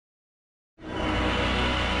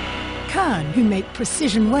Kern, who make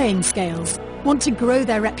precision weighing scales, want to grow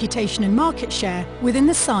their reputation and market share within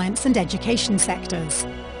the science and education sectors.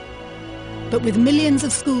 But with millions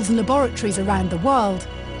of schools and laboratories around the world,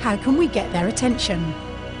 how can we get their attention?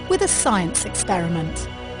 With a science experiment.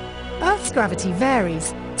 Earth's gravity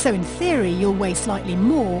varies, so in theory you'll weigh slightly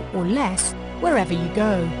more or less wherever you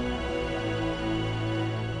go.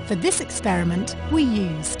 For this experiment, we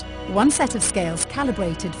used one set of scales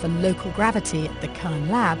calibrated for local gravity at the Kern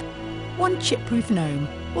lab, one chip-proof gnome,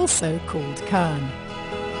 also called Kern.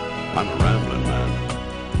 I'm a rambling man.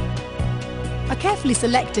 A carefully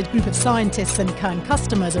selected group of scientists and Kern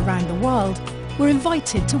customers around the world were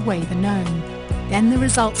invited to weigh the gnome. Then the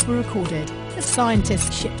results were recorded as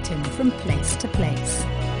scientists shipped him from place to place.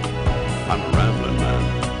 I'm a rambling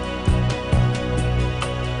man.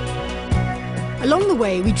 Along the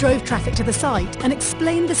way, we drove traffic to the site and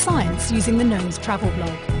explained the science using the gnome's travel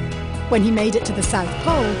blog. When he made it to the South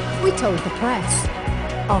Pole, we told the press.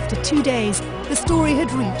 After 2 days, the story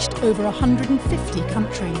had reached over 150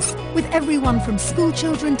 countries, with everyone from school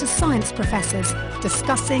children to science professors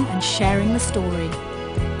discussing and sharing the story.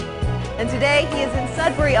 And today he is in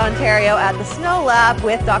Sudbury, Ontario at the Snow Lab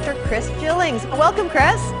with Dr. Chris Gillings. Welcome,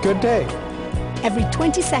 Chris. Good day. Every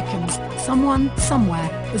 20 seconds, someone, somewhere,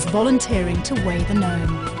 was volunteering to weigh the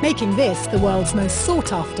gnome, making this the world's most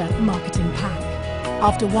sought-after marketing pack.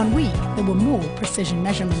 After 1 week, there were more precision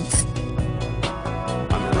measurements.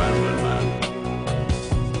 I'm a rambling man.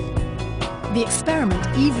 The experiment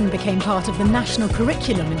even became part of the national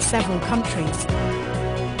curriculum in several countries.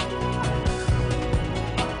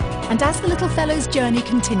 And as the little fellow's journey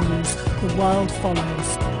continues, the world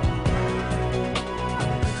follows.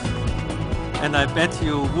 And I bet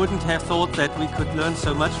you wouldn't have thought that we could learn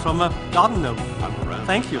so much from a garden gnome. I'm a rambling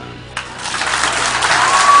Thank you. man.